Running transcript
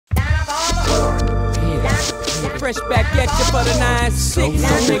fresh back at you for the 9-6,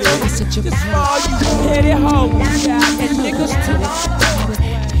 nigga. This for all you petty hoes, and niggas too.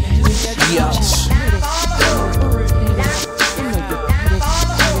 Yes.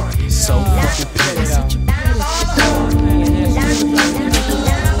 So fucking petty.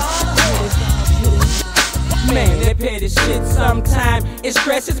 Man, that petty shit sometimes it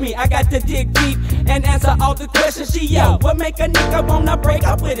stresses me. I got to dig deep and answer all the questions. What make a nigga wanna break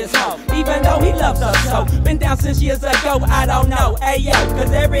up with his hoe, even though he loves her so? Been down since years ago, I don't know. Ayo,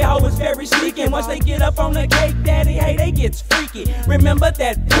 cause every hoe is very sneaky. Once they get up on the cake, daddy, hey, they gets freaky. Remember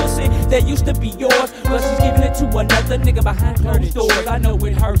that pussy that used to be yours? Well, she's giving it to another nigga behind closed doors. I know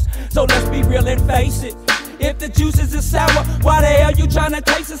it hurts, so let's be real and face it. If the juices is sour, why the hell you tryna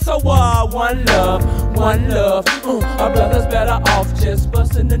taste it? So one love, one love. Our brothers better off just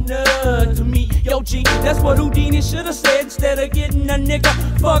busting a nut to me. Yo, G, that's what Houdini should've said instead of getting a nigga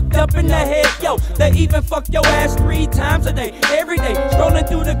fucked up in the head. Yo, they even fuck your ass 3 times a day, every day. Strolling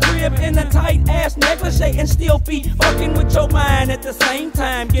through the crib in a tight ass negligee and still be fucking with your mind at the same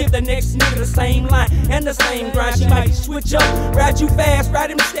time. Give the next nigga the same line and the same grind. She might switch up, ride you fast,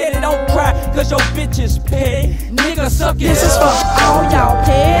 ride him steady. Don't cry, cause your bitch is petty. Nigga, suck it. This is for all y'all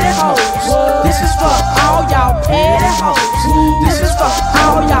petty hoes. This is for all y'all petty hoes. This is for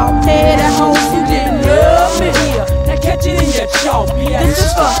all y'all petty hoes who didn't love me. Now catch it in your jaw, bitch. This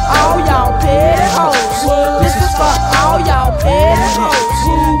is for all y'all petty hoes. This is for all y'all petty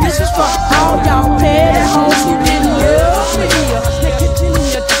hoes. This is for all y'all petty hoes who didn't love me. Now catch it in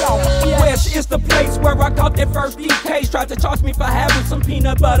your jaw. West is the place where I caught that first case. Tried to charge me for having some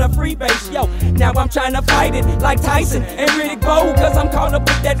peanut butter free base. Yo, now I'm trying to fight it like Tyson and Riddick Bowe, cause I'm caught up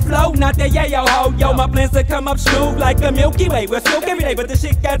with that flow, not that yayo ho. Yo, my plans to come up smooth like a Milky Way. We're smoke every day, but the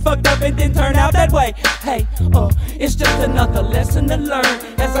shit got fucked up and didn't turn out that way. Hey, it's just another lesson to learn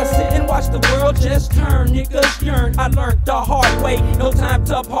as I sit and watch the world just turn. Niggas yearn, I learned the hard way. No time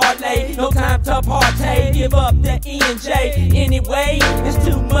to parlay, no time to partay. Give up the E and J anyway. It's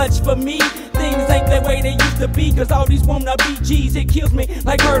too much for me. Things ain't the way they used to be, cause all these wannabe G's, it kills me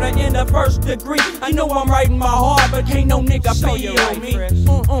like murder in the 1st degree. I know I'm writing my heart, but can't no nigga feel me.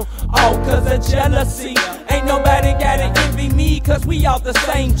 All cause of jealousy. Ain't nobody gotta envy me, cause we all the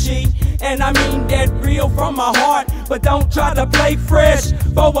same G. And I mean that real from my heart, but don't try to play fresh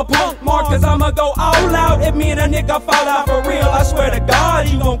for a punk mark, cause I'ma go all out if me and a nigga fall out for real. I swear to God,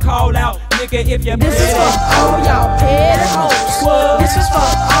 you gon' call out, nigga, if you're This is for all y'all petty hoes. This is for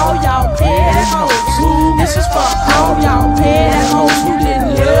all y'all petty hoes. This is for all y'all petty hoes who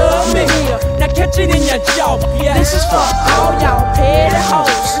didn't love me. Now catch it in your jaw, yeah. This is for all y'all petty hoes.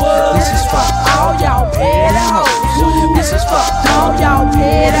 This is for all y'all petty hoes. This is for all y'all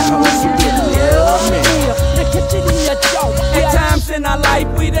petty hoes who didn't love me. Now catch it in your jaw. At times in our life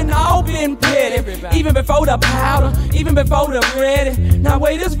we done all been petty, even before the powder, even before the ready. Now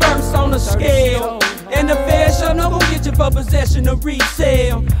weigh this verse on the scale, and the fair show no gon' get you for possession of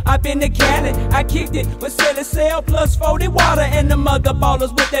resale. I've been to Cali, I kicked it with Silly Cell plus 40 water, and the mother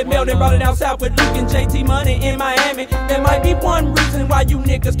ballers with that mail. They brought it down south with Luke and JT Money in Miami. There might be one reason why you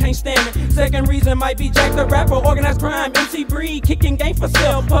niggas can't stand me. Second reason might be Jack the Rapper, organized crime, MC Breed, kicking game for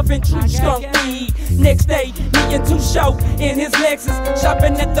sale, puffing true skunk weed. Next day, me and Two Show in his Lexus,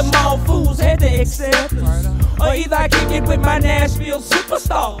 shopping at the mall. Fools had to accept us. Or either I kick it with my Nashville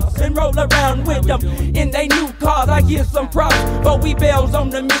superstars and roll around with them in they new cars. I give some props, but we bells on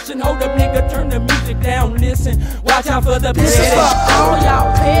the mission. Hold up, nigga, turn the music down, listen. Watch out for the This is for all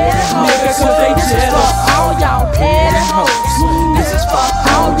y'all petty hoes. Nigga, cause they This is for all y'all petty hoes. This is for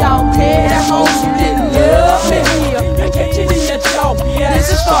all y'all petty hoes who didn't love me. Now catch it in your jaw, yeah.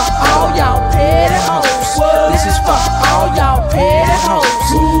 This is for all y'all petty hoes. This is for all y'all petty hoes.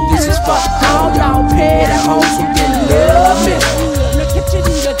 This is for all y'all petty hoes who didn't love me. Now catch it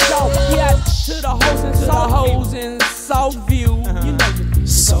in your jaw, yeah. To the hoes and to the hoes in Southview, you know,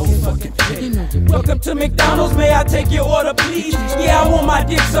 So fucking petty. welcome to McDonald's, may I take your order, please? Yeah, I want my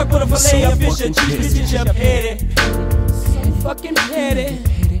dick sucked with a filet of fish and cheese. Bitches, you're petty. So fucking petty.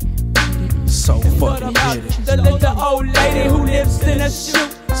 So What fucking about petty. the little old lady who lives in a shoe?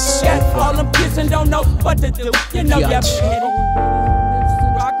 Got all them kids and don't know what to do. You know you're petty.